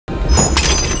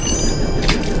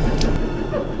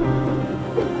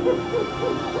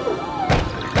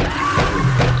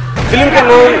का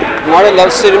नाम not a love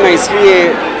story में इसलिए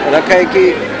रखा है कि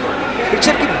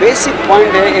पिक्चर की बेसिक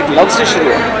पॉइंट है एक लव से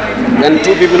शुरू है, then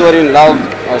two people were in love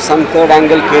और some third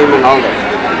angle came and all that.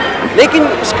 लेकिन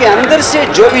उसके अंदर से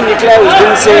जो भी निकला है उस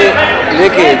दिन से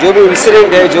लेके जो भी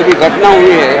इंसिडेंट है, जो भी घटना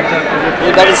हुई है,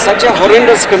 that is such a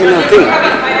horrendous criminal thing.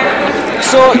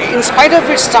 So in spite of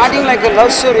it starting like a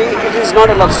love story, it is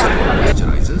not a love story.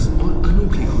 और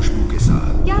अनोखी खुशबू के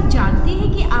साथ क्या आप जानते हैं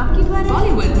कि आपके द्वारा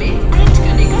बॉलीवुड में एंट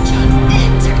करने का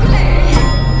chance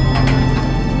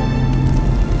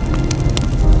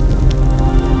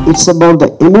It's about the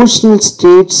emotional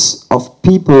states of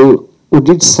people who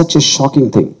did such a shocking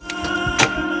thing.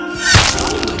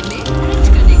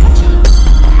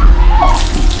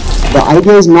 The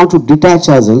idea is not to detach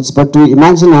ourselves, but to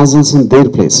imagine ourselves in their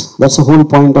place. That's the whole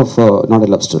point of Not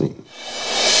a Love Story.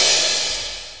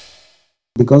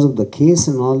 Because of the case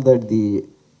and all that, the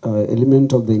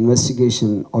element of the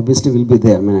investigation obviously will be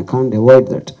there. I mean, I can't avoid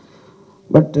that.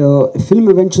 But a film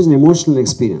eventually is an emotional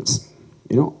experience.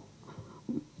 You know,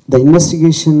 the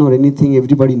investigation or anything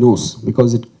everybody knows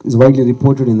because it is widely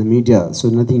reported in the media, so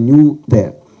nothing new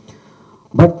there.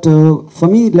 But for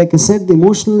me, like I said, the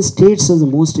emotional states is the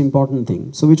most important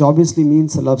thing, so which obviously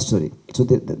means a love story. So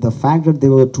the fact that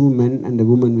there were two men and a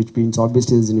woman, which means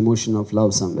obviously there's an emotion of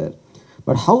love somewhere.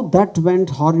 But how that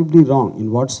went horribly wrong,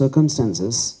 in what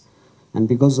circumstances, and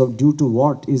because of due to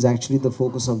what, is actually the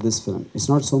focus of this film. It's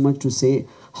not so much to say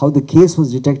how the case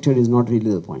was detected is not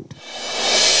really the point.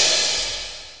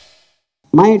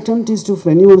 My attempt is for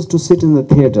anyone to sit in the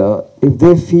theatre, if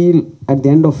they feel at the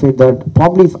end of it that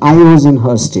probably if I was in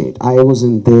her state, I was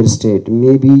in their state,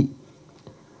 maybe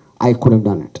I could have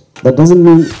done it. That doesn't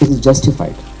mean it is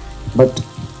justified. But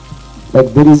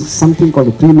like there is something called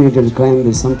a premeditated crime,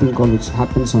 there's something called which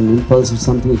happens on impulse,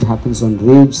 something which happens on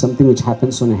rage, something which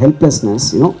happens on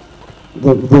helplessness, you know,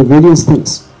 there are various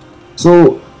things.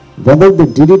 So whether they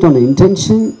did it on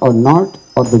intention or not,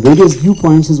 or the various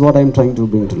viewpoints is what I'm trying to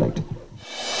bring to light.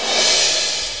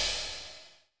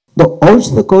 The ouch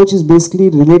the couch is basically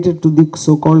related to the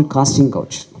so-called casting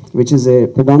couch, which is a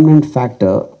predominant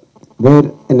factor where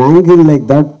an angle like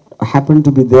that happened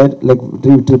to be there, like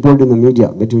reported in the media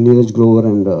between Neeraj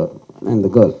and the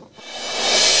girl.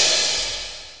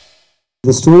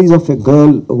 The stories of a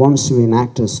girl who wants to be an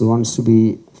actress, who wants to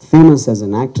be famous as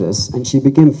an actress, and she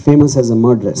became famous as a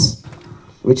murderess,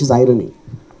 which is irony.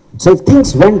 So if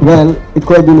things went well, it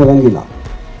could have been a Rangila.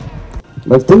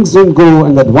 But things didn't go,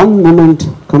 and that one moment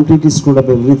completely screwed up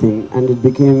everything, and it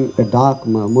became a dark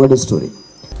murder story.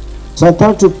 So I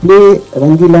thought to play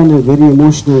Rangila in a very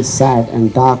emotional, sad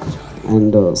and dark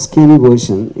and scary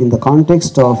version in the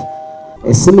context of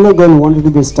a similar girl who wanted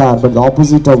to be a star, but the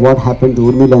opposite of what happened to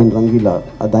Urmila and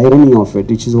Rangila, the irony of it,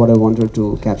 which is what I wanted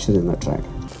to capture in the track.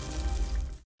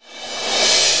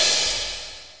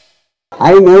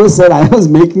 I never said I was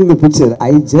making the picture.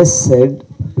 I just said,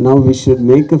 now we should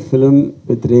make a film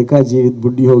with Rekha ji with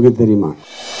Buddhi Hoge Teri Maan.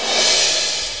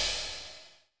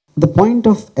 The point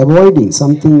of avoiding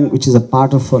something which is a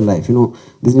part of our life, you know,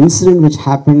 there's an incident which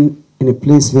happened in a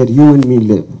place where you and me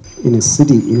live, in a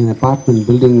city, in an apartment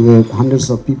building where hundreds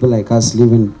of people like us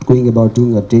live and going about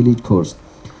doing a daily course.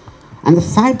 And the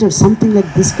fact that something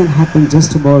like this can happen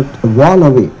just about a wall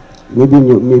away, maybe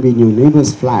in your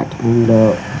neighbor's flat, and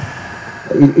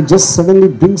it just suddenly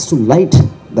brings to light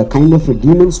the kind of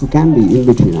demons who can be in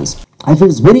between us. I feel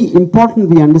it's very important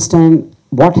we understand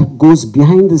what goes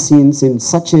behind the scenes in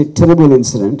such a terrible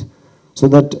incident so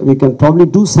that we can probably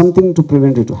do something to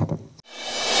prevent it to happen.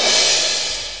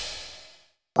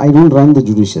 I don't run the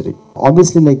judiciary.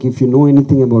 Obviously, like if you know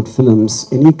anything about films,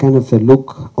 any kind of a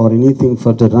look or anything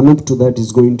for the run-up to that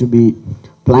is going to be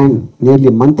planned nearly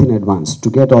a month in advance to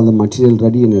get all the material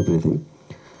ready and everything.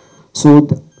 So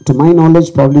to my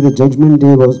knowledge, probably the judgment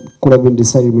day could have been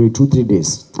decided maybe 2-3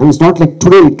 days. I mean, it's not like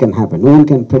today it can happen. No one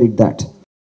can predict that.